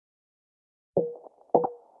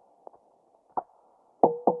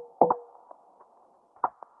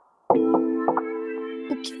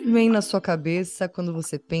que vem na sua cabeça quando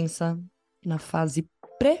você pensa na fase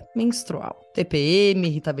pré-menstrual? TPM,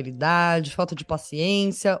 irritabilidade, falta de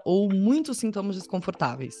paciência ou muitos sintomas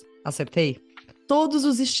desconfortáveis? Acertei? Todos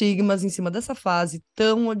os estigmas em cima dessa fase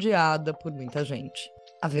tão odiada por muita gente.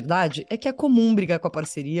 A verdade é que é comum brigar com a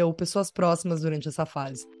parceria ou pessoas próximas durante essa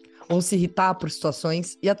fase, ou se irritar por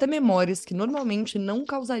situações e até memórias que normalmente não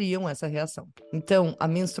causariam essa reação. Então, a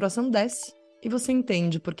menstruação desce e você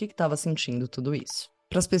entende por que estava sentindo tudo isso.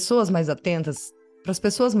 Para as pessoas mais atentas,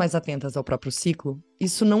 ao próprio ciclo,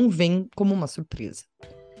 isso não vem como uma surpresa.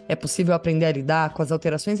 É possível aprender a lidar com as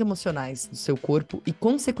alterações emocionais do seu corpo e,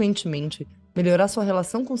 consequentemente, melhorar sua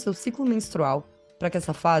relação com seu ciclo menstrual para que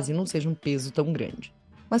essa fase não seja um peso tão grande.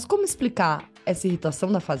 Mas como explicar essa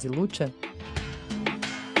irritação da fase lútea?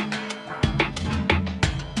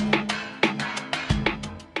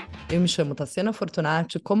 Eu me chamo Tassiana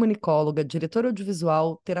Fortunati, comunicóloga, diretora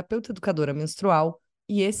audiovisual, terapeuta educadora menstrual,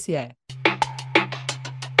 e esse é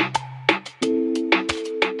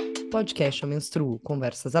Podcast Eu Menstruo,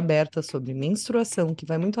 conversas abertas sobre menstruação que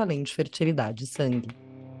vai muito além de fertilidade e sangue.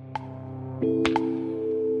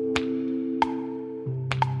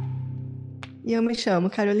 E eu me chamo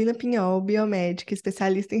Carolina Pinhol, biomédica,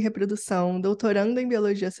 especialista em reprodução, doutoranda em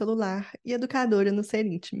biologia celular e educadora no Ser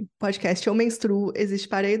Íntimo. O podcast Eu Menstruo existe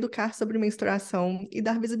para educar sobre menstruação e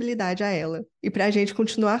dar visibilidade a ela. E para a gente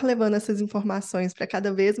continuar levando essas informações para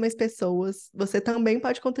cada vez mais pessoas, você também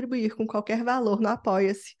pode contribuir com qualquer valor no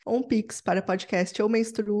Apoia-se ou um Pix para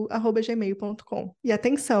podcasteumenstruo@gmail.com. E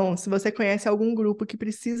atenção, se você conhece algum grupo que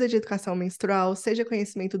precisa de educação menstrual, seja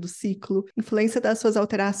conhecimento do ciclo, influência das suas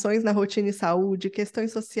alterações na rotina e saúde,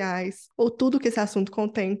 questões sociais ou tudo que esse assunto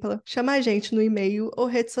contempla, chama a gente no e-mail ou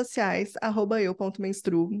redes sociais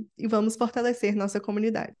 @eu.menstruo e vamos fortalecer nossa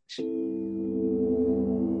comunidade.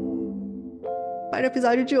 Para o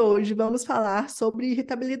episódio de hoje, vamos falar sobre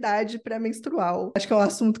irritabilidade pré-menstrual. Acho que é um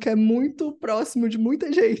assunto que é muito próximo de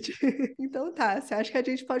muita gente. Então tá, você acha que a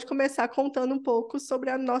gente pode começar contando um pouco sobre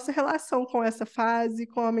a nossa relação com essa fase,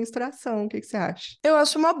 com a menstruação? O que você acha? Eu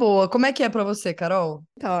acho uma boa. Como é que é pra você, Carol?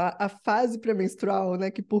 Então, a fase pré-menstrual,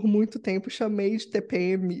 né, que por muito tempo chamei de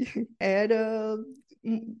TPM, era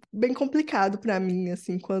bem complicado para mim,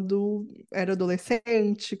 assim, quando era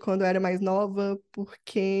adolescente, quando eu era mais nova,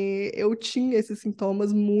 porque eu tinha esses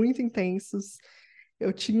sintomas muito intensos.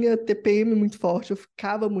 Eu tinha TPM muito forte, eu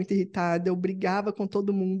ficava muito irritada, eu brigava com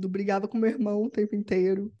todo mundo, brigava com meu irmão o tempo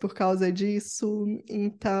inteiro por causa disso.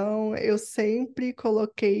 Então, eu sempre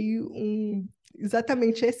coloquei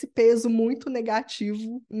exatamente esse peso muito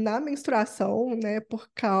negativo na menstruação, né, por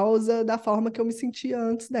causa da forma que eu me sentia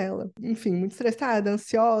antes dela. Enfim, muito estressada,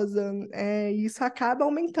 ansiosa, e isso acaba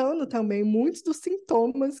aumentando também muitos dos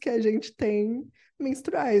sintomas que a gente tem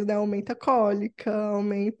menstruais, né? Aumenta a cólica,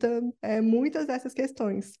 aumenta muitas dessas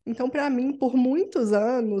questões. Então, para mim, por muitos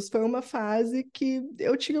anos, foi uma fase que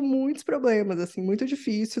eu tinha muitos problemas, assim, muito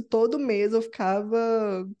difícil. Todo mês eu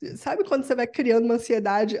ficava. Sabe quando você vai criando uma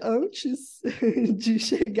ansiedade antes de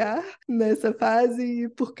chegar nessa fase e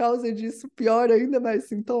por causa disso piora ainda mais o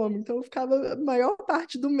sintoma? Então, eu ficava a maior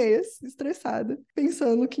parte do mês estressada,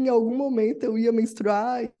 pensando que em algum momento eu ia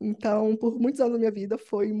menstruar. Então, por muitos anos da minha vida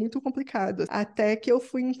foi muito complicado. Até que eu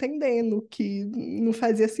fui entendendo que não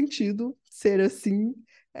fazia sentido ser assim,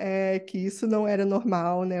 que isso não era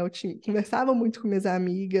normal, né? Conversava muito com minhas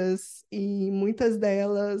amigas e muitas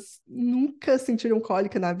delas nunca sentiram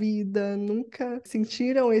cólica na vida, nunca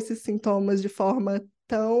sentiram esses sintomas de forma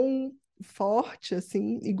tão forte,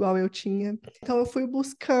 assim, igual eu tinha. Então eu fui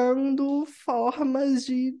buscando formas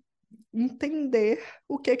de entender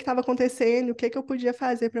o que estava acontecendo, o que eu podia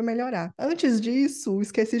fazer para melhorar. Antes disso,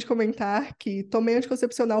 esqueci de comentar que tomei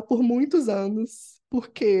anticoncepcional por muitos anos,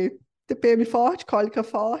 porque TPM forte, cólica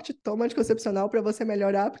forte, toma anticoncepcional para você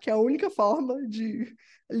melhorar, porque é a única forma de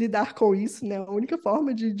lidar com isso, né? A única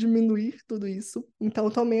forma de diminuir tudo isso. Então,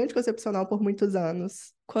 tomei anticoncepcional por muitos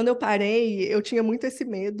anos. Quando eu parei, eu tinha muito esse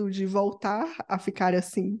medo de voltar a ficar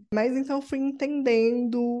assim. Mas então fui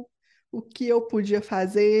entendendo o que eu podia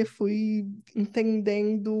fazer, fui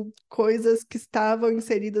entendendo coisas que estavam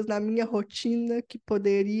inseridas na minha rotina que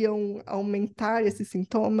poderiam aumentar esses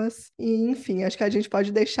sintomas. E, enfim, acho que a gente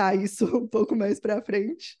pode deixar isso um pouco mais para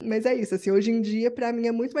frente. Mas é isso, assim, hoje em dia, para mim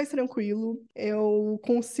é muito mais tranquilo. Eu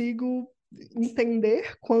consigo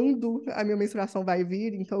entender quando a minha menstruação vai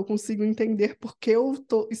vir, então eu consigo entender por que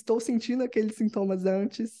estou sentindo aqueles sintomas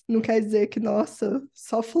antes. Não quer dizer que, nossa,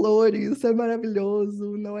 só flores, é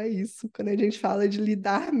maravilhoso, não é isso. Quando a gente fala de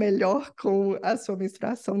lidar melhor com a sua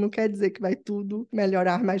menstruação, não quer dizer que vai tudo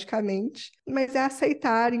melhorar magicamente, mas é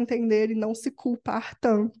aceitar, entender e não se culpar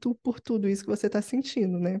tanto por tudo isso que você está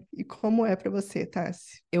sentindo, né? E como é para você,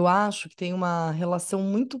 Tassi? Eu acho que tem uma relação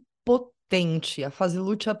muito potente. A fase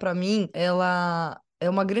lútea, para mim, ela é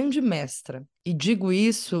uma grande mestra. E digo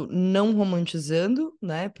isso não romantizando,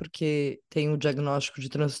 né? Porque tem o diagnóstico de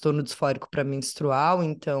transtorno disfórico pré-menstrual,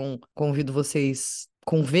 então convido vocês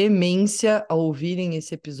com veemência a ouvirem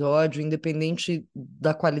esse episódio, independente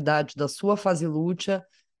da qualidade da sua fase lútea,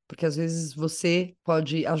 porque às vezes você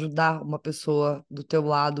pode ajudar uma pessoa do teu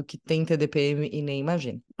lado que tem TDPM e nem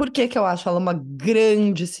imagina. Por que que eu acho ela uma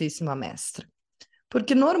grandíssima mestra?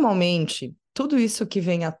 Porque normalmente tudo isso que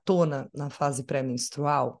vem à tona na fase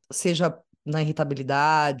pré-menstrual, seja na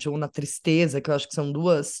irritabilidade ou na tristeza, que eu acho que são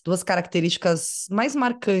duas características mais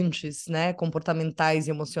marcantes, né, comportamentais e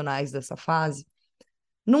emocionais dessa fase,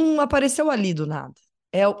 não apareceu ali do nada.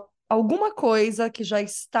 É alguma coisa que já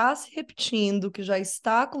está se repetindo, que já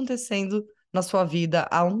está acontecendo na sua vida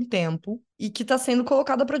há um tempo e que está sendo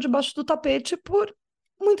colocada para debaixo do tapete por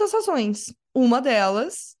muitas razões. Uma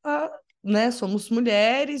delas, né, somos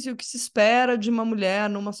mulheres e o que se espera de uma mulher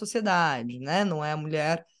numa sociedade, né? Não é a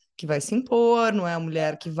mulher que vai se impor, não é a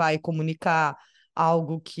mulher que vai comunicar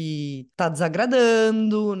algo que está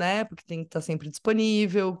desagradando, né? Porque tem que estar sempre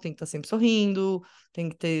disponível, tem que estar sempre sorrindo, tem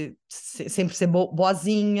que ter sempre ser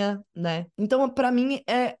boazinha, né? Então, para mim,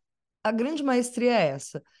 a grande maestria é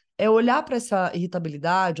essa. É olhar para essa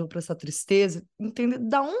irritabilidade ou para essa tristeza, entender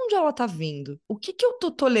da onde ela tá vindo. O que que eu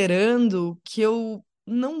tô tolerando que eu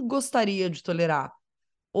não gostaria de tolerar?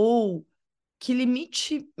 Ou que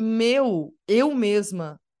limite meu, eu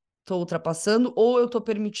mesma, tô ultrapassando, ou eu tô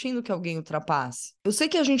permitindo que alguém ultrapasse. Eu sei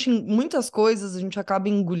que a gente, em muitas coisas, a gente acaba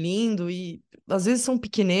engolindo e às vezes são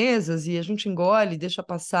pequenezas e a gente engole, deixa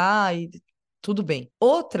passar e tudo bem.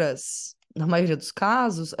 Outras, na maioria dos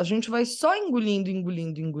casos, a gente vai só engolindo,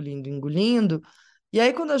 engolindo, engolindo, engolindo. E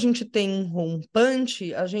aí, quando a gente tem um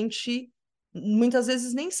rompante, a gente muitas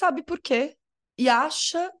vezes nem sabe por quê e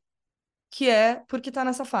acha que é porque tá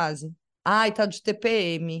nessa fase. Ai, tá de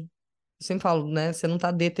TPM. Eu sempre falo, né? Você não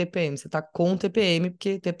tá de TPM, você tá com TPM,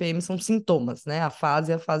 porque TPM são sintomas, né? A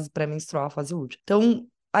fase é a fase pré-menstrual, a fase lútea. Então,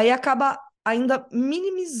 aí acaba ainda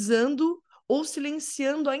minimizando ou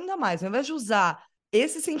silenciando ainda mais. Ao invés de usar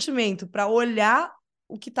esse sentimento para olhar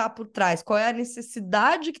o que tá por trás, qual é a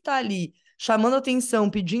necessidade que tá ali, chamando atenção,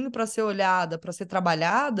 pedindo para ser olhada, para ser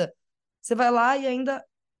trabalhada, você vai lá e ainda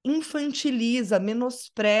infantiliza,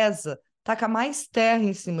 menospreza, taca mais terra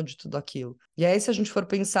em cima de tudo aquilo. E aí, se a gente for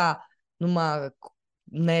pensar numa,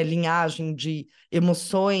 né, linhagem de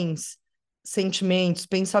emoções, sentimentos,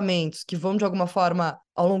 pensamentos que vão de alguma forma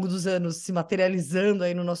ao longo dos anos se materializando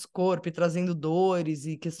aí no nosso corpo e trazendo dores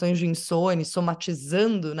e questões de insônia,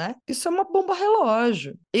 somatizando, né? Isso é uma bomba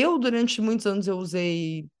relógio. Eu durante muitos anos eu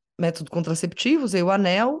usei método contraceptivo, usei o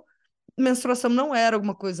anel. Menstruação não era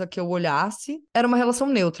alguma coisa que eu olhasse, era uma relação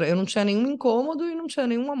neutra. Eu não tinha nenhum incômodo e não tinha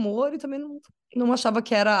nenhum amor e também não achava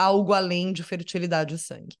que era algo além de fertilidade e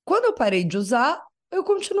sangue. Quando eu parei de usar, eu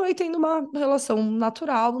continuei tendo uma relação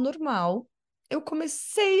natural, normal. Eu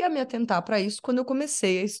comecei a me atentar para isso quando eu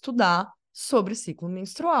comecei a estudar sobre ciclo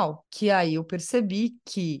menstrual, que aí eu percebi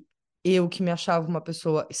que eu que me achava uma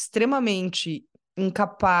pessoa extremamente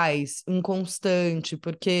incapaz, inconstante,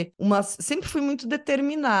 porque sempre fui muito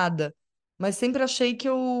determinada, mas sempre achei que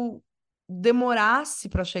eu demorasse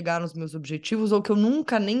para chegar nos meus objetivos ou que eu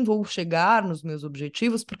nunca nem vou chegar nos meus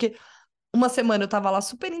objetivos, porque uma semana eu tava lá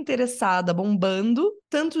super interessada, bombando,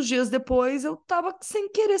 tantos dias depois eu tava sem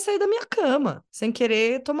querer sair da minha cama, sem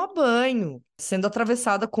querer tomar banho, sendo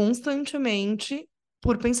atravessada constantemente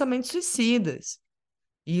por pensamentos suicidas.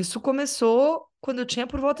 E isso começou quando eu tinha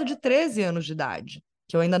por volta de 13 anos de idade,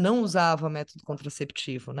 que eu ainda não usava método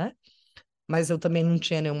contraceptivo, né? Mas eu também não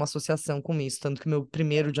tinha nenhuma associação com isso, tanto que meu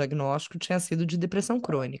primeiro diagnóstico tinha sido de depressão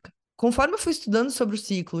crônica. Conforme eu fui estudando sobre o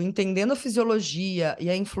ciclo, entendendo a fisiologia e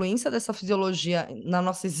a influência dessa fisiologia na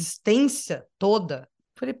nossa existência toda,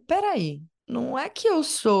 falei, peraí, não é que eu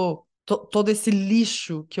sou todo esse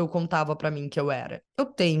lixo que eu contava pra mim que eu era. Eu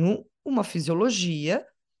tenho uma fisiologia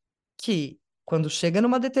que, quando chega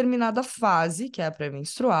numa determinada fase, que é a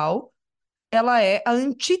pré-menstrual, ela é a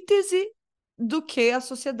antítese do que a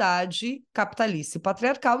sociedade capitalista e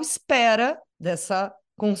patriarcal espera dessa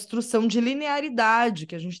construção de linearidade,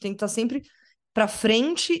 que a gente tem que estar sempre para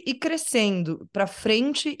frente e crescendo, para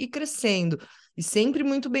frente e crescendo. e sempre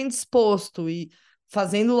muito bem disposto e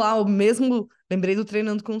fazendo lá o mesmo, lembrei do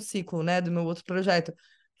Treinando com o Ciclo, né, do meu outro projeto,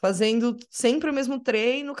 fazendo sempre o mesmo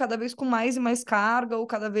treino, cada vez com mais e mais carga, ou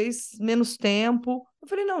cada vez menos tempo. Eu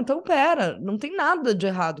falei, não, então pera, não tem nada de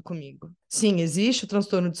errado comigo. Sim, existe o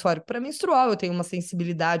transtorno disfórico pré-menstrual, eu tenho uma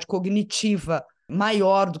sensibilidade cognitiva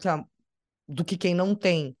maior do que quem não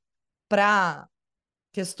tem para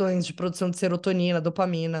questões de produção de serotonina,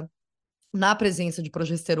 dopamina, na presença de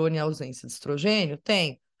progesterona e ausência de estrogênio,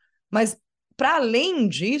 tem. Mas, para além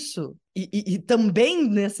disso, e também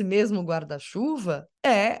nesse mesmo guarda-chuva,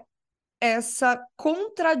 é essa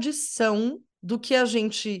contradição do que a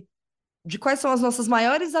gente. De quais são as nossas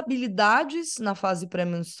maiores habilidades na fase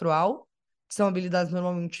pré-menstrual, que são habilidades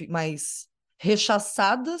normalmente mais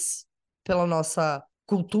rechaçadas pela nossa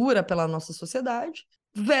cultura, pela nossa sociedade,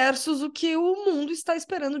 versus o que o mundo está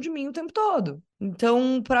esperando de mim o tempo todo.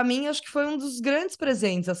 Então, para mim, acho que foi um dos grandes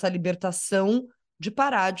presentes essa libertação de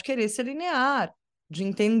parar de querer ser linear, de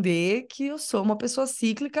entender que eu sou uma pessoa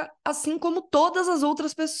cíclica, assim como todas as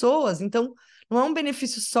outras pessoas. Então, não é um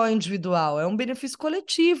benefício só individual, é um benefício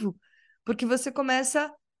coletivo, porque você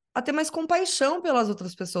começa a ter mais compaixão pelas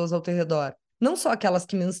outras pessoas ao teu redor. Não só aquelas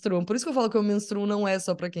que menstruam. Por isso que eu falo que o menstruo não é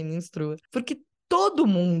só para quem menstrua. Porque todo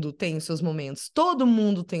mundo tem os seus momentos, todo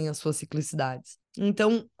mundo tem as suas ciclicidades.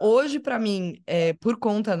 Então, hoje, para mim, por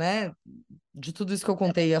conta, né, de tudo isso que eu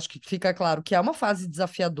contei, acho que fica claro que é uma fase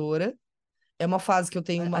desafiadora, é uma fase que eu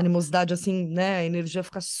tenho uma animosidade assim, né, a energia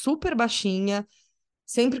fica super baixinha.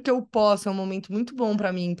 Sempre que eu posso, é um momento muito bom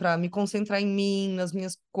para me concentrar em mim, nas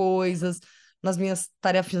minhas coisas, nas minhas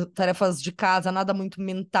tarefas de casa, nada muito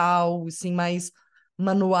mental, assim, mais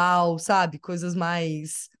manual, sabe? Coisas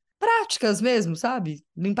mais práticas mesmo, sabe?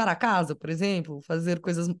 Limpar a casa, por exemplo, fazer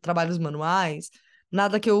coisas, trabalhos manuais,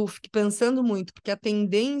 nada que eu fique pensando muito, porque a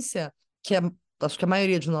tendência acho que a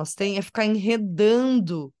maioria de nós tem é ficar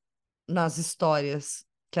enredando nas histórias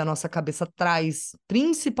que a nossa cabeça traz,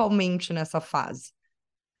 principalmente nessa fase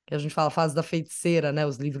que a gente fala a fase da feiticeira, né?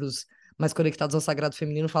 Os livros mais conectados ao sagrado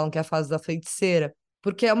feminino falam que é a fase da feiticeira,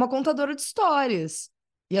 porque é uma contadora de histórias.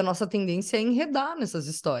 E a nossa tendência é enredar nessas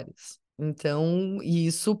histórias. Então, e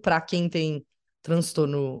isso para quem tem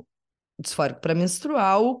transtorno disfórico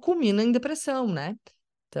pré-menstrual culmina em depressão, né?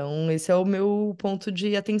 Então, esse é o meu ponto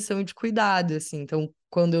de atenção e de cuidado, assim. Então,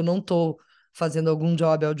 quando eu não tô fazendo algum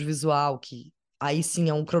job audiovisual, que aí sim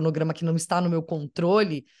é um cronograma que não está no meu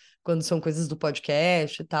controle, quando são coisas do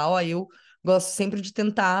podcast e tal, aí eu gosto sempre de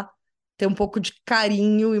tentar ter um pouco de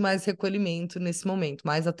carinho e mais recolhimento nesse momento,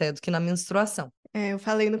 mais até do que na menstruação. Eu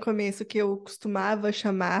falei no começo que eu costumava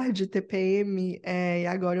chamar de TPM, e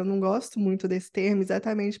agora eu não gosto muito desse termo,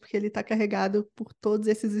 exatamente porque ele está carregado por todos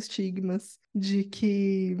esses estigmas de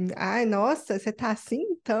que, ai, nossa, você tá assim,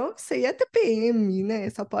 então você aí é TPM, né?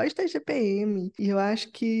 Só pode ter GPM. E eu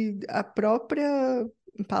acho que a própria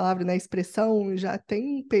palavra, né, expressão já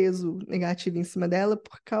tem um peso negativo em cima dela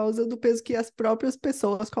por causa do peso que as próprias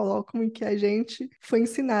pessoas colocam e que a gente foi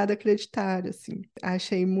ensinado a acreditar, assim.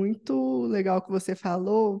 Achei muito legal o que você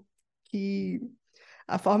falou, que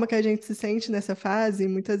a forma que a gente se sente nessa fase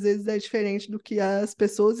muitas vezes é diferente do que as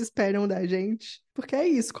pessoas esperam da gente. Porque é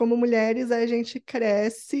isso, como mulheres, a gente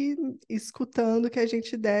cresce escutando que a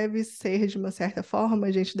gente deve ser de uma certa forma,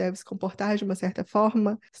 a gente deve se comportar de uma certa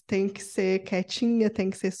forma, tem que ser quietinha, tem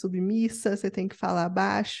que ser submissa, você tem que falar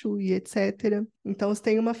baixo e etc. Então, se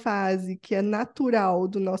tem uma fase que é natural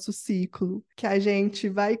do nosso ciclo, que a gente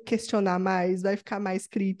vai questionar mais, vai ficar mais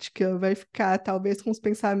crítica, vai ficar talvez com os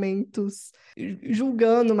pensamentos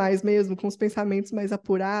julgando mais mesmo, com os pensamentos mais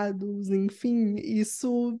apurados, enfim,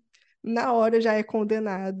 isso na hora já é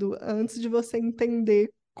condenado, antes de você entender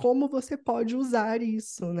como você pode usar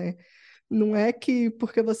isso, né? Não é que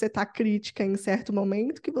porque você está crítica em certo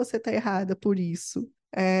momento que você está errada por isso.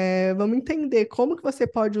 Vamos entender como que você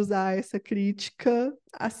pode usar essa crítica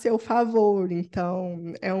a seu favor. Então,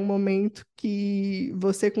 é um momento que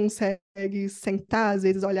você consegue sentar, às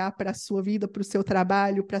vezes olhar para a sua vida, para o seu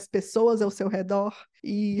trabalho, para as pessoas ao seu redor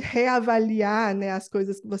e reavaliar, né, as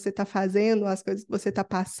coisas que você está fazendo, as coisas que você está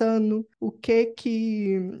passando, o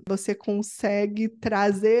que você consegue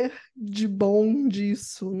trazer de bom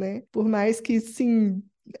disso, né? Por mais que, sim,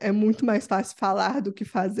 é muito mais fácil falar do que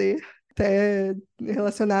fazer. Até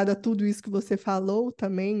relacionado a tudo isso que você falou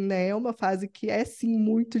também, né? É uma fase que é sim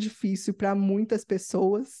muito difícil para muitas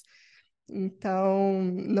pessoas. Então,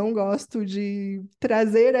 não gosto de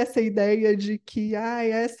trazer essa ideia de que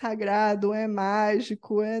é sagrado, é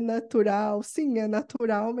mágico, é natural. Sim, é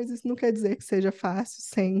natural, mas isso não quer dizer que seja fácil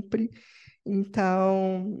sempre.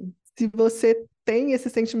 Então, se você tem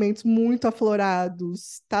esses sentimentos muito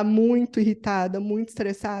aflorados, tá muito irritada, muito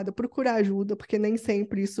estressada, procura ajuda, porque nem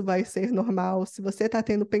sempre isso vai ser normal. Se você tá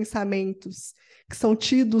tendo pensamentos que são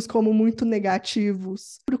tidos como muito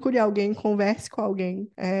negativos, procure alguém, converse com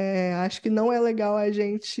alguém. Acho que não é legal a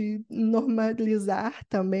gente normalizar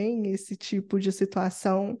também esse tipo de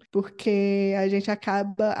situação, porque a gente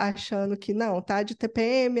acaba achando que não, tá de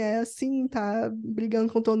TPM, é assim, tá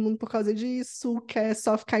brigando com todo mundo por causa disso, quer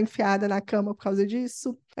só ficar enfiada na cama por causa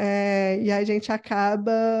disso. E a gente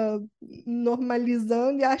acaba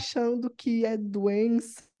normalizando e achando que é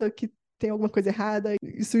doença, que tem alguma coisa errada.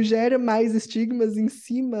 Isso gera mais estigmas em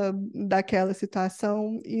cima daquela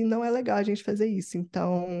situação e não é legal a gente fazer isso.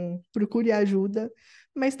 Então, procure ajuda.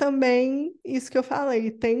 Mas também, isso que eu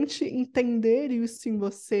falei, tente entender isso em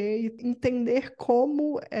você e entender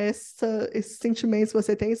como esses sentimentos que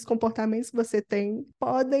você tem, esses comportamentos que você tem,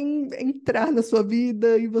 podem entrar na sua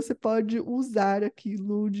vida e você pode usar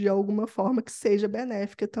aquilo de alguma forma que seja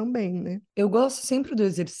benéfica também, né? Eu gosto sempre do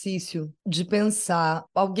exercício de pensar,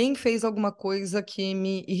 alguém fez alguma coisa que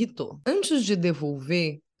me irritou. Antes de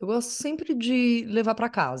devolver, eu gosto sempre de levar para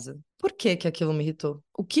casa. Por que que aquilo me irritou?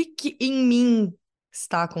 O que que em mim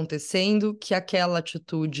está acontecendo que aquela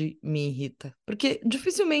atitude me irrita? Porque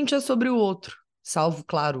dificilmente é sobre o outro, salvo,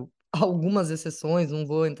 claro, algumas exceções, não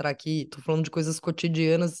vou entrar aqui, tô falando de coisas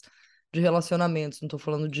cotidianas de relacionamentos, não tô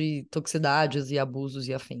falando de toxicidades e abusos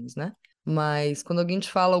e afins, né? Mas quando alguém te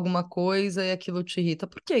fala alguma coisa e aquilo te irrita,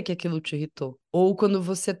 por que que aquilo te irritou? Ou quando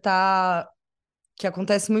você tá. Que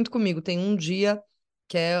acontece muito comigo, tem um dia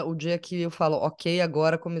que é o dia que eu falo, ok,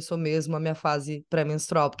 agora começou mesmo a minha fase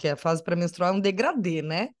pré-menstrual, porque a fase pré-menstrual é um degradê,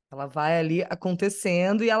 né? Ela vai ali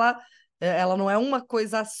acontecendo e ela não é uma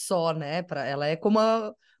coisa só, né? Ela é como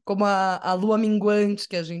a lua minguante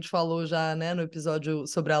que a gente falou já, né, no episódio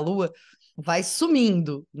sobre a lua, vai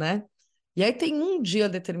sumindo, né? E aí tem um dia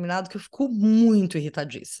determinado que eu fico muito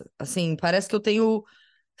irritadiça. Assim, parece que eu tenho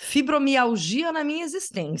fibromialgia na minha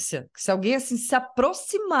existência. Que se alguém assim se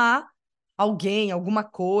aproximar, alguém, alguma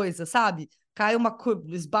coisa, sabe?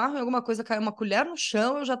 Esbarro em alguma coisa, cai uma colher no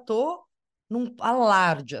chão, eu já tô num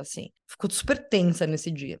alarde, assim. Fico super tensa nesse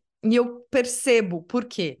dia. E eu percebo por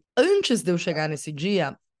quê. Antes de eu chegar nesse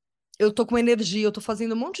dia, eu tô com energia, eu tô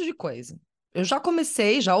fazendo um monte de coisa. Eu já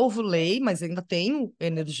comecei, já ovulei, mas ainda tenho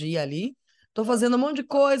energia ali. Tô fazendo um monte de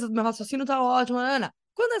coisa, meu raciocínio tá ótimo, Ana.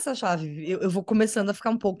 Quando essa chave, eu vou começando a ficar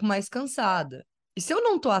um pouco mais cansada. E se eu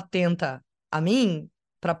não tô atenta a mim,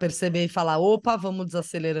 pra perceber e falar, opa, vamos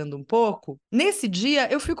desacelerando um pouco, nesse dia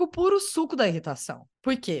eu fico puro suco da irritação.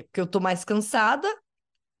 Por quê? Porque eu tô mais cansada,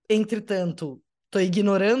 entretanto, tô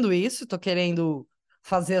ignorando isso, tô querendo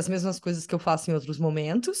fazer as mesmas coisas que eu faço em outros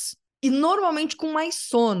momentos. E normalmente com mais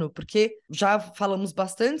sono, porque já falamos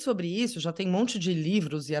bastante sobre isso, já tem um monte de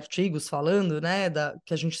livros e artigos falando, né,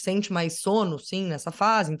 que a gente sente mais sono, sim, nessa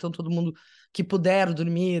fase. Então, todo mundo que puder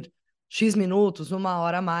dormir X minutos, 1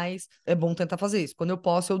 hora a mais, é bom tentar fazer isso. Quando eu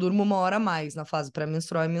posso, eu durmo 1 hora a mais na fase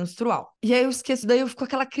pré-menstrual e menstrual. E aí eu esqueço, daí eu fico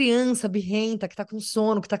aquela criança birrenta que tá com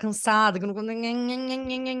sono, que tá cansada, que não.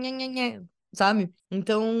 Sabe?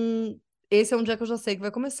 Então, esse é um dia que eu já sei que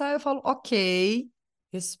vai começar, eu falo, ok,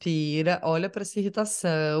 respira, olha para essa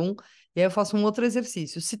irritação, e aí eu faço um outro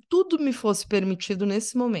exercício. Se tudo me fosse permitido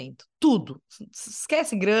nesse momento, tudo,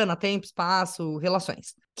 esquece grana, tempo, espaço, relações,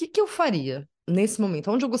 o que que eu faria nesse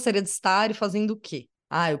momento? Onde eu gostaria de estar e fazendo o quê?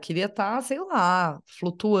 Ah, eu queria estar, sei lá,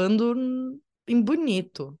 flutuando em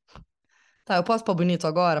bonito. Tá, eu posso pôr bonito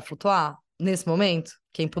agora, flutuar? Nesse momento?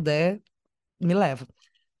 Quem puder, me leva.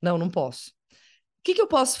 Não, não posso. O que que eu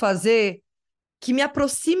posso fazer que me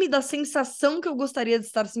aproxime da sensação que eu gostaria de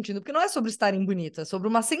estar sentindo? Porque não é sobre estar em bonito, é sobre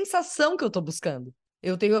uma sensação que eu tô buscando.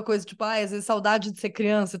 Eu tenho a coisa tipo, às vezes saudade de ser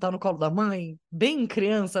criança e estar no colo da mãe, bem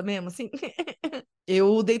criança mesmo, assim.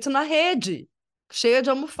 Eu deito na rede, cheia de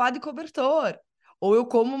almofada e cobertor. Ou eu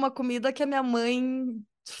como uma comida que a minha mãe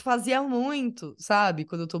fazia muito, sabe?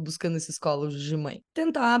 Quando eu tô buscando esses colos de mãe.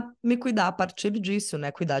 Tentar me cuidar a partir disso,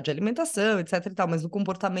 né? Cuidar de alimentação, etc e tal. Mas o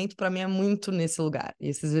comportamento, pra mim, é muito nesse lugar. E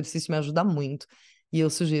esse exercício me ajuda muito. E eu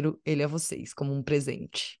sugiro ele a vocês, como um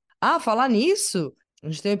presente. Ah, falar nisso, a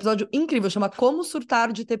gente tem um episódio incrível, chama Como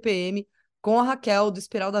Surtar de TPM, com a Raquel, do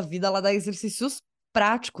Espiral da Vida. Ela dá exercícios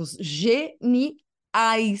práticos,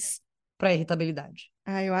 geniais para irritabilidade.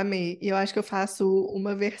 Ah, eu amei. E eu acho que eu faço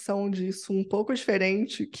uma versão disso um pouco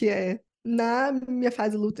diferente, que é na minha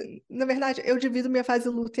fase luta. Na verdade, eu divido minha fase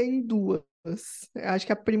luta em duas. Eu acho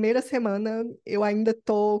que a primeira semana eu ainda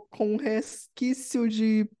tô com um resquício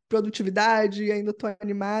de produtividade, ainda tô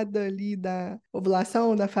animada ali da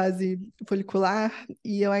ovulação, da fase folicular,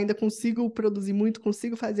 e eu ainda consigo produzir muito,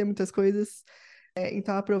 consigo fazer muitas coisas.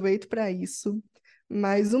 Então, eu aproveito para isso.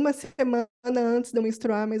 Mas uma semana antes de eu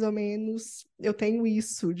menstruar, mais ou menos, eu tenho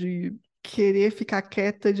isso de querer ficar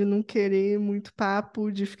quieta, de não querer muito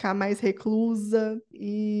papo, de ficar mais reclusa.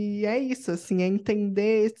 E é isso, assim, é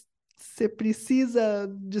entender. Você precisa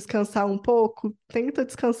descansar um pouco, tenta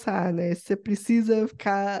descansar, né? Você precisa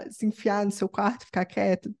ficar, se enfiar no seu quarto, ficar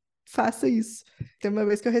quieto, faça isso. Tem uma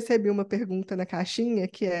vez que eu recebi uma pergunta na caixinha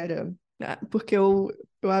que era, porque eu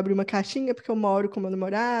abri uma caixinha porque eu moro com meu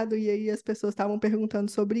namorado, e aí as pessoas estavam perguntando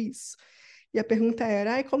sobre isso. E a pergunta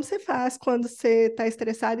era, ai, como você faz quando você tá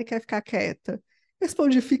estressada e quer ficar quieta? Eu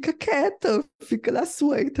respondi, fica quieta, fica na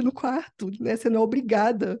sua, entra no quarto, né? Você não é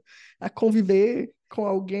obrigada a conviver com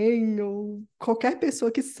alguém ou qualquer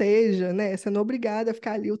pessoa que seja, né? Você não é obrigada a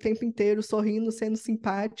ficar ali o tempo inteiro sorrindo, sendo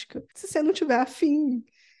simpática. Se você não tiver afim,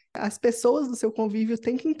 as pessoas do seu convívio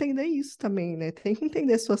têm que entender isso também, né? Tem que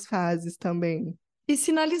entender suas fases também. E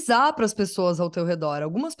sinalizar para as pessoas ao teu redor.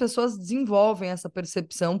 Algumas pessoas desenvolvem essa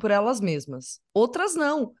percepção por elas mesmas, outras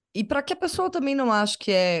não. E para que a pessoa também não ache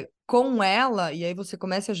que é com ela, e aí você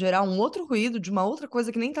comece a gerar um outro ruído de uma outra coisa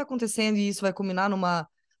que nem está acontecendo e isso vai culminar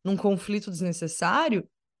num conflito desnecessário,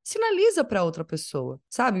 sinaliza para outra pessoa,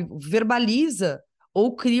 sabe? Verbaliza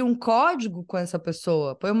ou cria um código com essa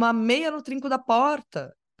pessoa, põe uma meia no trinco da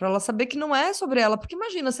porta. Pra ela saber que não é sobre ela. Porque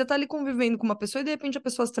imagina, você tá ali convivendo com uma pessoa e de repente a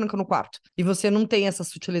pessoa se tranca no quarto. E você não tem essa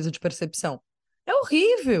sutileza de percepção. É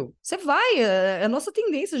horrível. Você vai, é a nossa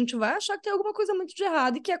tendência. A gente vai achar que tem alguma coisa muito de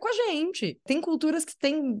errado e que é com a gente. Tem culturas que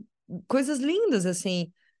têm coisas lindas,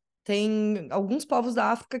 assim. Tem alguns povos da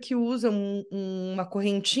África que usam uma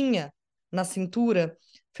correntinha na cintura,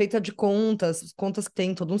 feita de contas, contas que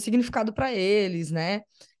têm todo um significado para eles, né?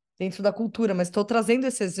 Dentro da cultura, mas estou trazendo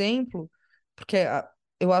esse exemplo porque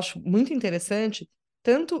eu acho muito interessante,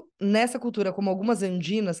 tanto nessa cultura como algumas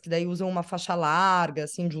andinas, que daí usam uma faixa larga,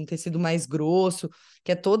 assim, de um tecido mais grosso,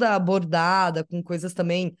 que é toda bordada, com coisas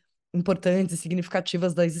também importantes e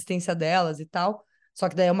significativas da existência delas e tal. Só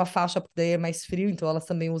que daí é uma faixa, porque daí é mais frio, então elas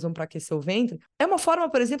também usam para aquecer o ventre. É uma forma,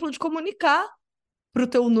 por exemplo, de comunicar para o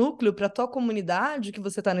teu núcleo, para a tua comunidade que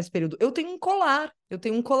você está nesse período. Eu tenho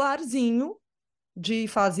um colarzinho de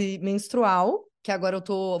fase menstrual, que agora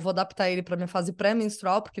vou adaptar ele para minha fase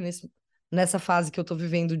pré-menstrual, porque nessa fase que eu tô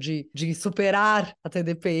vivendo de superar a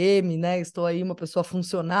TDPM, né? Estou aí uma pessoa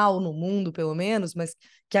funcional no mundo, pelo menos, mas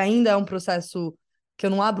que ainda é um processo que eu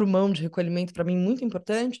não abro mão de recolhimento, para mim muito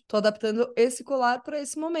importante. Tô adaptando esse colar para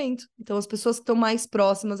esse momento. Então as pessoas que estão mais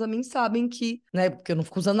próximas a mim sabem que, né, porque eu não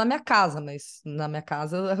fico usando na minha casa, mas na minha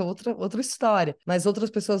casa é outra história. Mas outras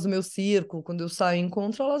pessoas do meu círculo, quando eu saio e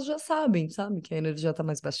encontro, elas já sabem, sabe? Que a energia tá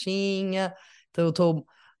mais baixinha, então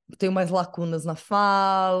tenho mais lacunas na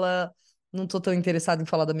fala, não tô tão interessada em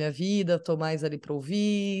falar da minha vida, tô mais ali pra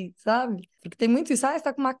ouvir, sabe? Porque tem muito isso, você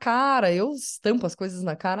tá com uma cara, eu estampo as coisas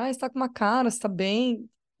na cara, você tá com uma cara, você tá bem.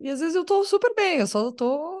 E às vezes eu tô super bem, eu só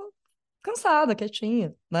tô cansada,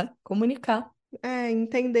 quietinha, né? Comunicar. É,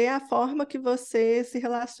 entender a forma que você se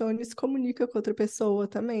relaciona e se comunica com outra pessoa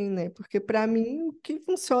também, né? Porque pra mim o que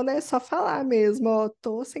funciona é só falar mesmo, ó,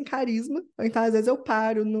 tô sem carisma. Ou então às vezes eu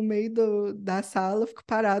paro no meio da sala, fico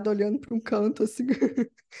parado olhando pra um canto assim,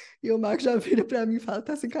 e o Marco já vira pra mim e fala,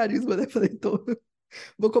 tá sem carisma, né? Eu falei, tô,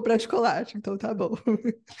 vou comprar chocolate, então tá bom.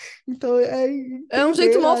 Então é É um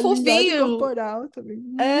jeito entender mó a linguagem fofinho. corporal também,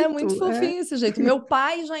 É muito muito, é. fofinho esse jeito. Meu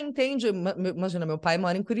pai já entende. Imagina, meu pai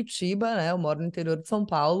mora em Curitiba, né? Eu moro no interior de São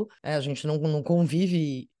Paulo. A gente não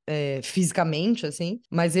convive fisicamente, assim,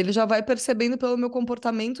 mas ele já vai percebendo pelo meu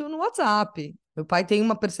comportamento no WhatsApp. Meu pai tem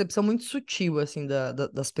uma percepção muito sutil, assim,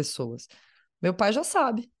 das pessoas. Meu pai já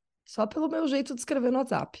sabe, só pelo meu jeito de escrever no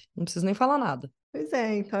WhatsApp. Não preciso nem falar nada. Pois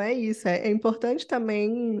é, então é isso. É importante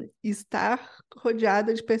também estar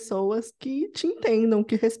rodeada de pessoas que te entendam,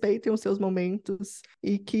 que respeitem os seus momentos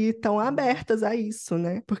e que estão abertas a isso,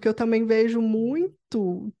 né? Porque eu também vejo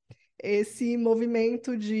muito esse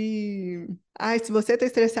movimento de, ai, se você tá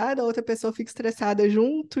estressada, a outra pessoa fica estressada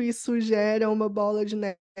junto, isso gera uma bola de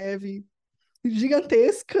neve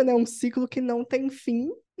gigantesca, né? Um ciclo que não tem fim,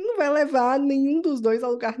 não vai levar nenhum dos dois a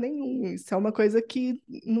lugar nenhum. Isso é uma coisa que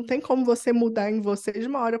não tem como você mudar em você de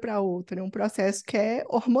uma hora para outra. É um processo que é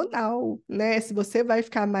hormonal, né? Se você vai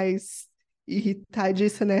ficar mais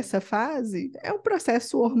irritadiça nessa fase, é um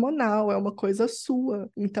processo hormonal, é uma coisa sua.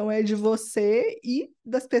 Então é de você e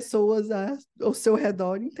das pessoas ao seu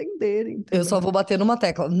redor entenderem Eu só também. vou bater numa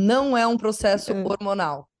tecla. Não é um processo É,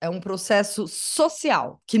 hormonal, é um processo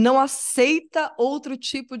social que não aceita outro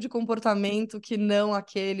tipo de comportamento que não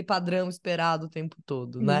aquele padrão esperado o tempo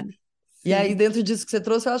todo, né? E aí, Sim. dentro disso que você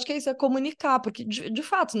trouxe, eu acho que é isso, é comunicar, porque de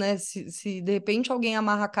fato, né? Se de repente alguém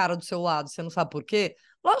amarra a cara do seu lado, você não sabe por quê,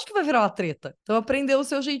 lógico que vai virar uma treta. Então, aprender o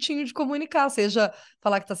seu jeitinho de comunicar, seja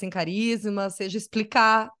falar que tá sem carisma, seja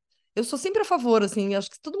explicar. Eu sou sempre a favor, assim,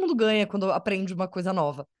 acho que todo mundo ganha quando aprende uma coisa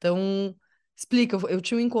nova. Então, explica. Eu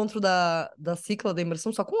tinha um encontro da cicla da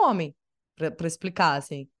imersão só com homem. Pra explicar,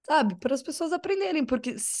 assim, sabe? Para as pessoas aprenderem,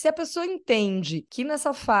 porque se a pessoa entende que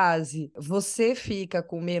nessa fase você fica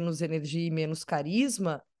com menos energia e menos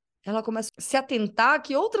carisma, ela começa a se atentar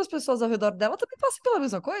que outras pessoas ao redor dela também passam pela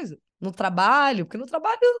mesma coisa. No trabalho, porque no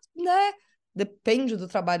trabalho, né? Depende do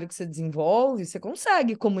trabalho que você desenvolve, você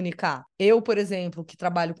consegue comunicar. Eu, por exemplo, que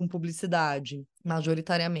trabalho com publicidade,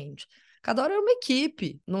 majoritariamente, cada hora é uma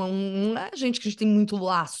equipe, não é gente que a gente tem muito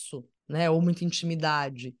laço, né? Ou muita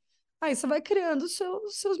intimidade. Aí você vai criando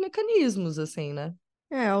seus mecanismos, assim, né?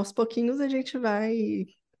 Aos pouquinhos a gente vai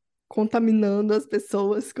contaminando as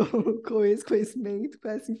pessoas com esse conhecimento, com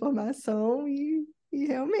essa informação, e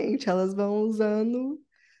realmente elas vão usando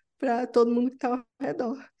para todo mundo que está ao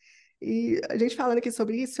redor. E a gente falando aqui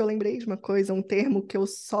sobre isso, eu lembrei de uma coisa, um termo que eu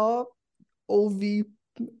só ouvi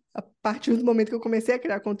a partir do momento que eu comecei a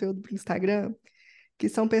criar conteúdo para o Instagram, que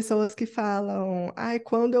são pessoas que falam, ai,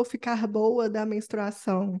 quando eu ficar boa da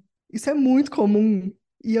menstruação. Isso é muito comum.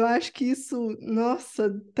 E eu acho que isso, nossa,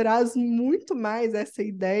 traz muito mais essa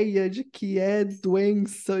ideia de que é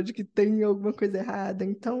doença, de que tem alguma coisa errada.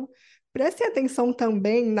 Então, prestem atenção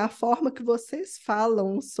também na forma que vocês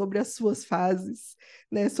falam sobre as suas fases,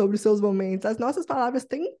 né, sobre os seus momentos. As nossas palavras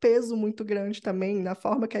têm um peso muito grande também na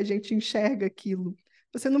forma que a gente enxerga aquilo.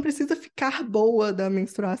 Você não precisa ficar boa da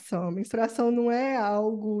menstruação. A menstruação não é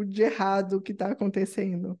algo de errado que está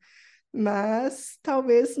acontecendo, mas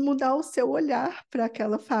talvez mudar o seu olhar para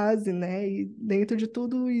aquela fase, né? E dentro de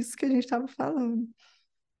tudo isso que a gente estava falando.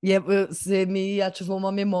 Você me ativou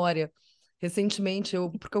uma memória. Recentemente,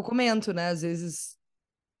 porque eu comento, né? Às vezes,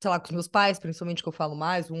 sei lá, com os meus pais, principalmente que eu falo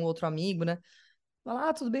mais, um outro amigo, né?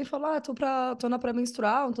 Fala, tudo bem? Fala, tô na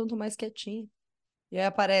pré-menstrual, então tô mais quietinho. E aí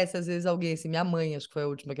aparece, às vezes, alguém, assim, minha mãe, acho que foi a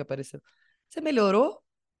última que apareceu. Você melhorou?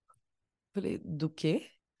 Falei, do quê?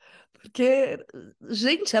 Porque,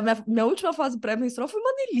 gente, a minha última fase pré-menstrual foi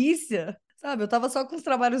uma delícia. Sabe, eu tava só com os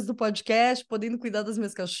trabalhos do podcast, podendo cuidar das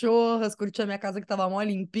minhas cachorras, curtir a minha casa que tava mó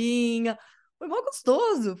limpinha. Foi mó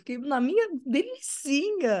gostoso, fiquei na minha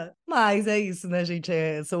delicinha. Mas é isso, né, gente?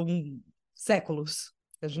 São séculos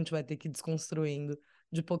que a gente vai ter que ir desconstruindo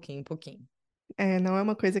de pouquinho em pouquinho. Não é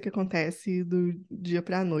uma coisa que acontece do dia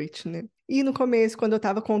para a noite, né? E no começo, quando eu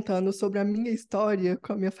estava contando sobre a minha história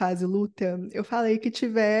com a minha fase luta, eu falei que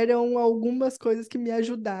tiveram algumas coisas que me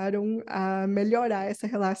ajudaram a melhorar essa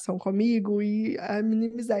relação comigo e a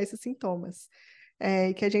minimizar esses sintomas.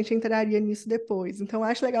 E que a gente entraria nisso depois. Então,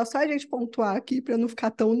 acho legal só a gente pontuar aqui para não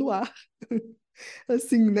ficar tão no ar,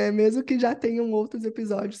 assim, né? Mesmo que já tenham outros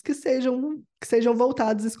episódios que sejam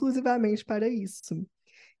voltados exclusivamente para isso.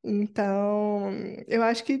 Então, eu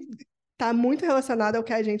acho que está muito relacionado ao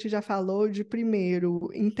que a gente já falou de, primeiro,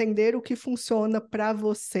 entender o que funciona para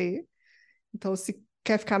você. Então, se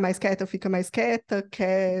quer ficar mais quieta, fica mais quieta,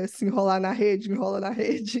 quer se enrolar na rede, enrola na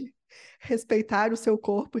rede. Respeitar o seu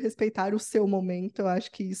corpo, respeitar o seu momento, eu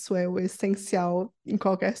acho que isso é o essencial em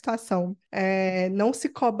qualquer situação. Não se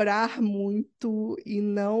cobrar muito e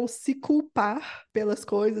não se culpar pelas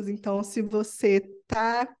coisas. Então, se você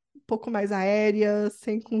tá um pouco mais aérea,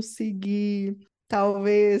 sem conseguir,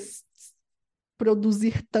 talvez,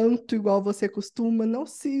 produzir tanto igual você costuma, não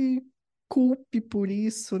se culpe por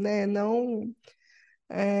isso, né? Não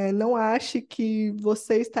ache que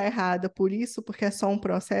você está errada por isso, porque é só um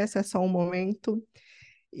processo, é só um momento.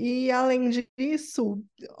 E além disso,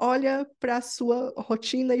 olha para a sua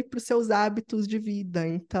rotina e para os seus hábitos de vida.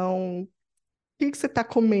 Então, o que que você está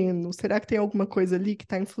comendo? Será que tem alguma coisa ali que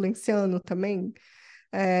está influenciando também?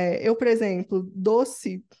 Eu, por exemplo,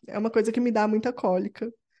 doce é uma coisa que me dá muita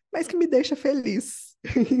cólica, mas que me deixa feliz.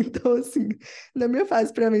 Então, assim, na minha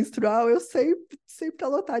fase pré-menstrual, eu sempre tá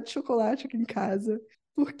lotado de chocolate aqui em casa,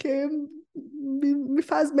 porque me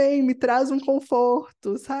faz bem, me traz um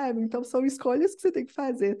conforto, sabe? Então, são escolhas que você tem que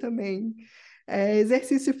fazer também.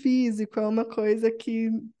 Exercício físico é uma coisa que,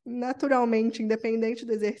 naturalmente, independente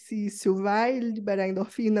do exercício, vai liberar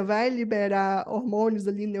endorfina, vai liberar hormônios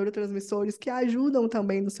ali, neurotransmissores, que ajudam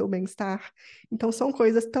também no seu bem-estar. Então, são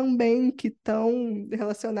coisas também que estão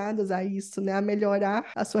relacionadas a isso, né? A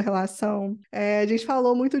melhorar a sua relação. A gente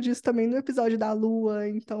falou muito disso também no episódio da Lua,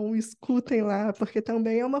 então escutem lá, porque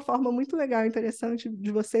também é uma forma muito legal e interessante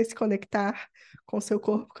de você se conectar com o seu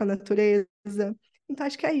corpo, com a natureza. Então,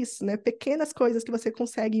 acho que é isso, né? Pequenas coisas que você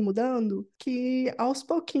consegue ir mudando, que aos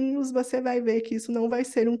pouquinhos você vai ver que isso não vai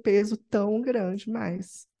ser um peso tão grande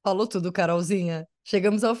mais. Falou tudo, Carolzinha.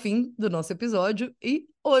 Chegamos ao fim do nosso episódio e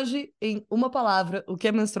hoje, em uma palavra, o que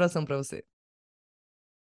é menstruação pra você?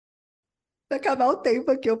 Vai acabar o tempo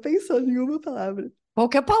aqui, eu pensando em uma palavra.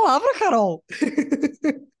 Qualquer palavra, Carol.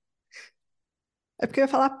 É porque eu ia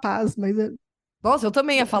falar paz, mas Nossa, eu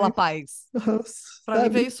também ia falar ai, paz. nossa, Pra mim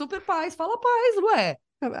veio sabe? super paz. Fala paz, ué.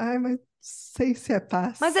 Ai, mas não sei se é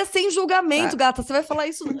Mas é paz. sem julgamento, Tá. gata. Você vai falar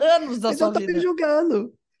isso anos da Mas sua eu tô me vida.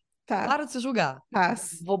 julgando. Tá, Para de se julgar.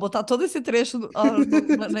 paz. Vou botar todo esse trecho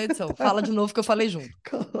na edição. Fala de Tá, novo que eu falei junto.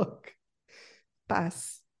 coloca.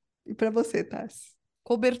 Paz. E pra você, Taz?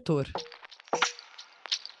 Cobertor.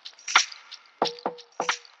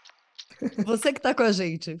 Você que tá com a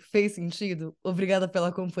gente, fez sentido? Obrigada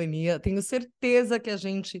pela companhia. Tenho certeza que a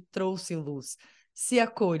gente trouxe luz. Se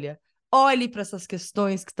acolha. Olhe para essas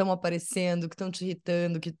questões que estão aparecendo, que estão te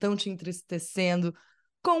irritando, que estão te entristecendo,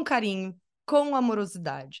 com carinho, com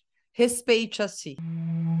amorosidade. Respeite a si.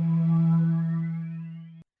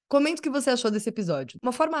 Comenta o que você achou desse episódio.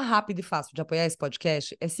 Uma forma rápida e fácil de apoiar esse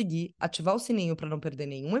podcast é seguir, ativar o sininho para não perder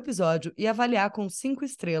nenhum episódio e avaliar com 5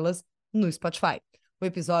 estrelas no Spotify. O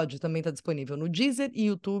episódio também está disponível no Deezer e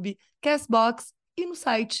YouTube, Castbox e no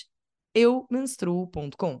site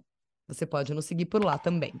eumenstruo.com. Você pode nos seguir por lá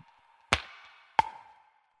também.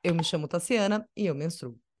 Eu me chamo Tassiana e eu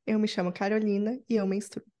menstruo. Eu me chamo Carolina e eu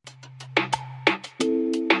menstruo.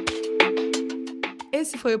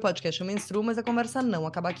 Esse foi o podcast Eu Menstruo, mas a conversa não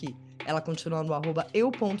acaba aqui. Ela continua no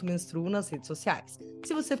 @eu.menstruo nas redes sociais.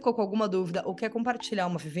 Se você ficou com alguma dúvida ou quer compartilhar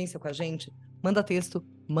uma vivência com a gente, manda texto,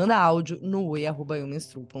 manda áudio no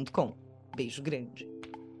oi@eumenstruo.com. Beijo grande.